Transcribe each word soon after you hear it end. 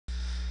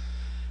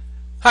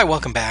Hi,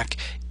 welcome back.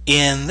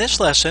 In this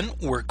lesson,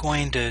 we're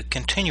going to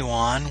continue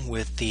on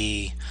with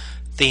the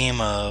theme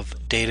of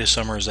data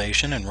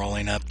summarization and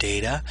rolling up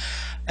data.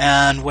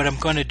 And what we're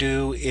going to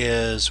do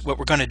is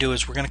we're going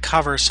to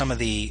cover some of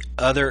the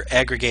other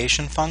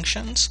aggregation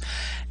functions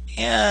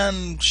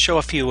and show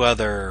a few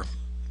other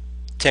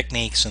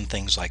techniques and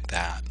things like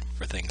that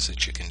for things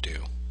that you can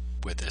do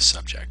with this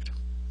subject.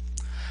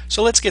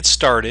 So let's get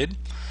started.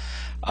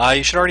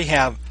 You should already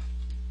have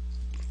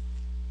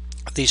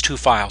these two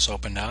files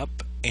opened up,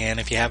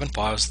 and if you haven't,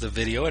 pause the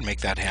video and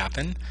make that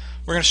happen.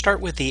 We're going to start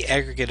with the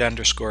aggregate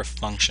underscore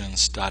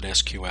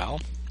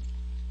functions.sql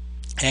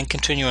and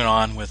continuing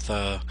on with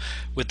the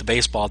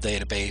baseball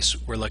database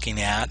we're looking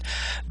at.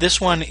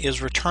 This one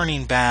is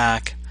returning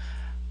back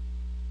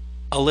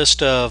a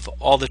list of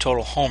all the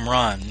total home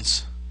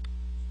runs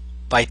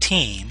by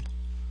team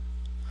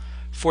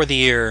for the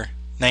year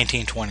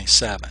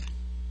 1927.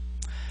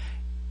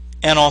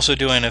 And also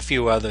doing a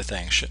few other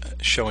things,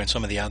 showing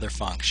some of the other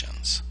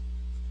functions.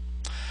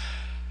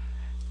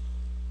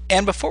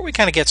 And before we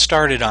kind of get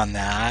started on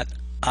that,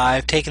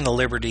 I've taken the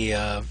liberty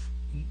of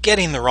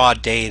getting the raw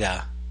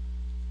data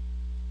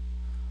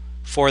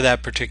for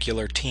that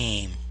particular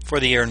team for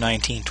the year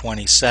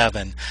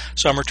 1927.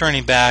 So I'm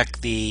returning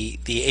back the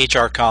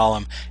HR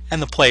column and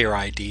the player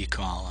ID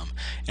column.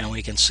 And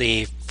we can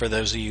see, for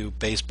those of you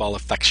baseball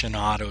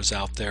aficionados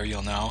out there,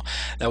 you'll know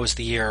that was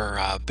the year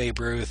Babe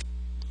Ruth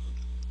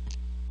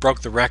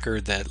broke the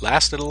record that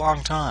lasted a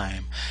long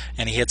time,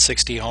 and he hit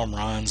 60 home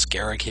runs.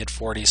 Gehrig hit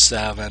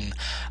 47.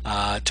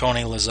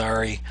 Tony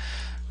Lazzari,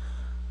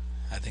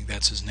 I think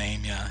that's his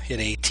name, yeah, hit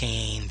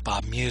 18.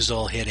 Bob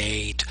Musial hit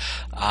 8.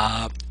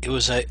 It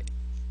was a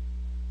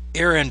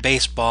era in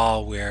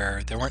baseball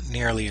where there weren't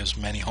nearly as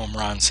many home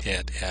runs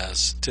hit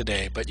as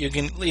today, but you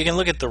can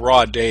look at the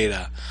raw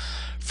data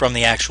from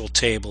the actual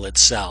table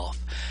itself,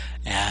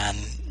 and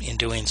in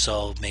doing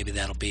so, maybe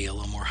that'll be a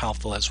little more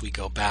helpful as we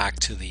go back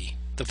to the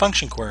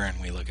function query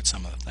and we look at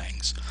some of the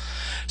things.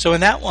 So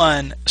in that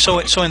one, so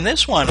in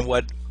this one,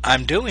 what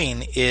I'm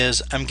doing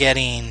is I'm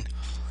getting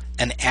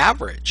an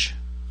average.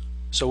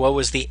 So what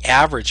was the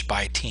average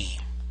by team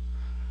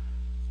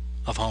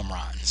of home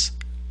runs?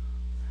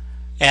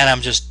 And I'm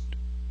just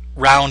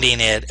rounding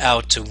it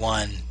out to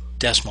one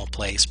decimal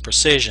place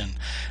precision.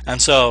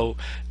 And so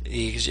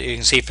you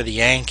can see for the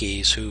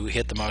Yankees, who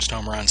hit the most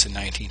home runs in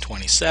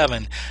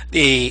 1927,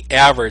 the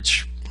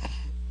average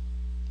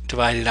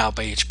divided out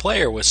by each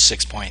player was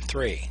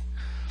 6.3.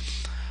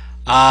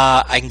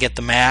 I can get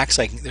the max.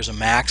 There's a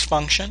max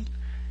function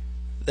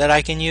that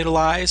I can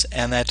utilize,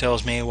 and that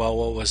tells me, well,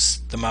 what was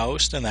the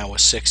most, and that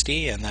was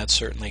 60, and that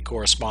certainly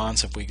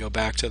corresponds if we go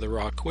back to the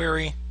raw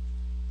query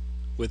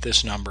with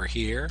this number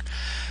here.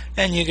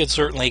 And you could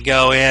certainly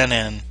go in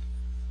and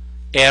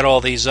add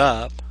all these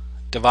up,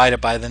 divide it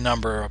by the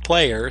number of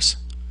players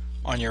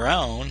on your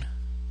own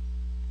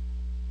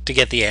to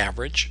get the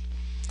average.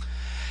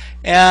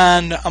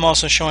 And I'm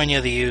also showing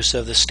you the use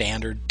of the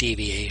standard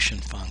deviation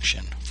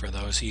function for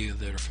those of you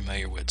that are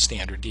familiar with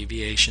standard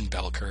deviation,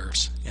 bell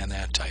curves, and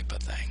that type of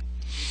thing.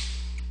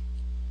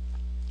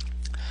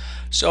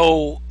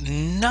 So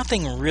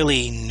nothing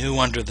really new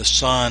under the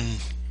sun,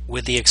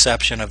 with the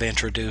exception of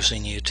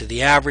introducing you to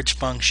the average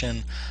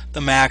function,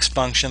 the max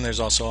function. There's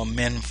also a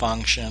min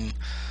function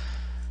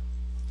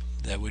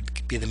that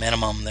would be the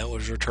minimum that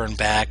was returned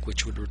back,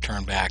 which would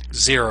return back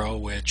 0,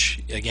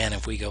 which, again,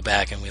 if we go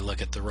back and we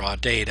look at the raw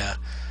data,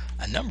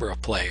 a number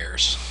of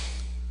players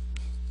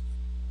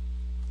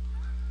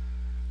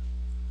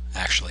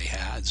actually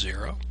had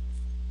 0.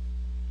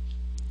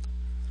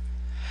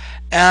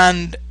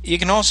 And you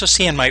can also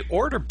see in my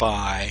order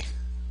by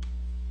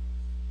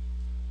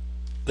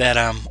that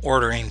I'm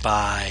ordering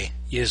by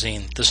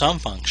using the sum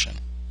function,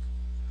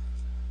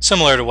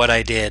 similar to what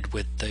I did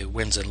with the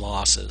wins and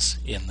losses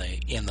in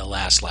the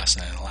last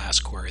lesson, in the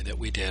last query that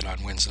we did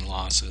on wins and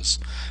losses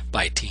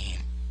by team,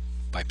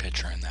 by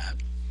pitcher, and that.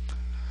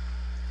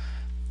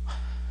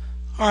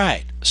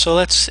 Alright, so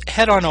let's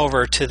head on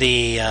over to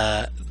the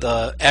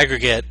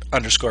aggregate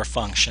underscore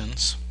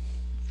functions,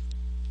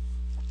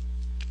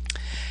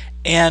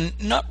 and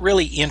not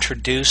really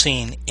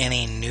introducing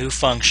any new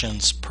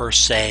functions per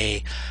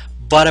se,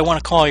 but I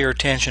want to call your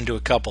attention to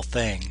a couple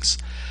things.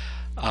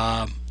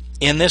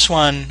 In this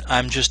one,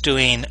 I'm just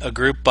doing a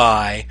group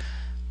by.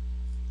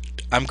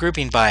 I'm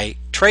grouping by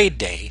trade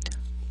date,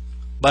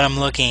 but I'm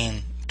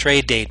looking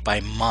trade date by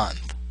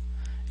month.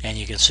 And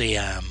you can see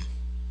I'm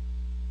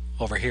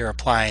over here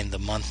applying the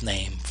month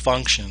name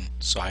function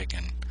so I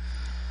can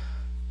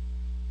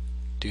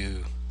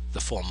do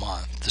the full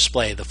month,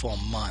 display the full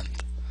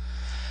month.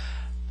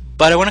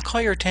 But I want to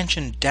call your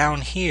attention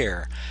down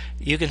here.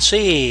 You can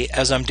see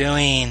as I'm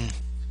doing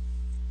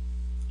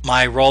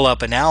my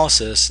roll-up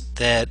analysis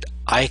that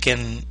I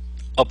can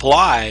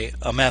apply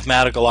a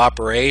mathematical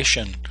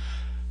operation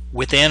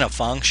within a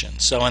function.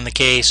 So in the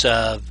case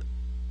of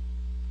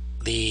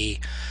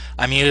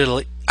I'm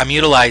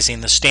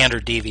utilizing the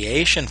standard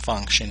deviation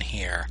function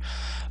here,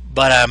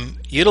 but I'm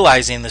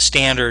utilizing the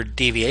standard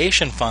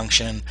deviation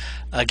function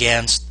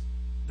against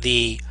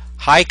the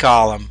high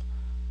column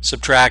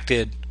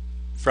subtracted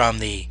from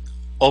the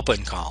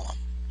open column.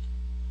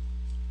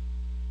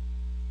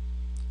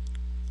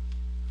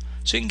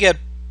 So you can get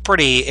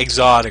pretty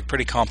exotic,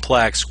 pretty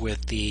complex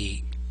with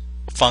the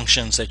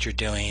functions that you're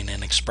doing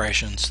and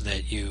expressions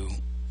that you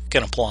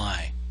can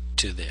apply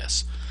to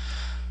this.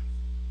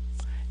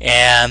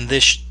 And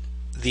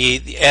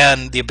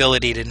the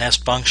ability to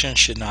nest functions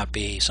should not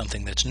be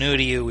something that's new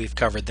to you. We've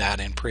covered that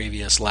in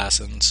previous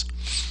lessons.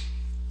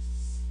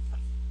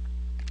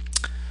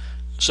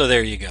 So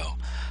there you go.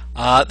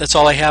 That's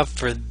all I have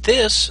for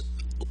this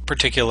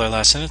particular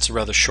lesson. It's a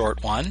rather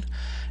short one.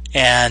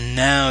 And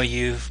now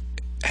you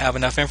have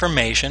enough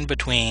information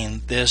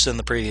between this and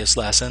the previous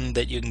lesson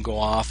that you can go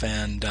off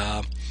and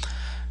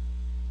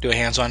do a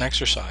hands-on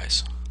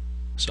exercise.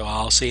 So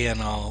I'll see you in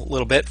a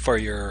little bit for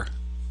your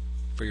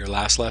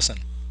last lesson.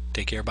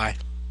 Take care. Bye.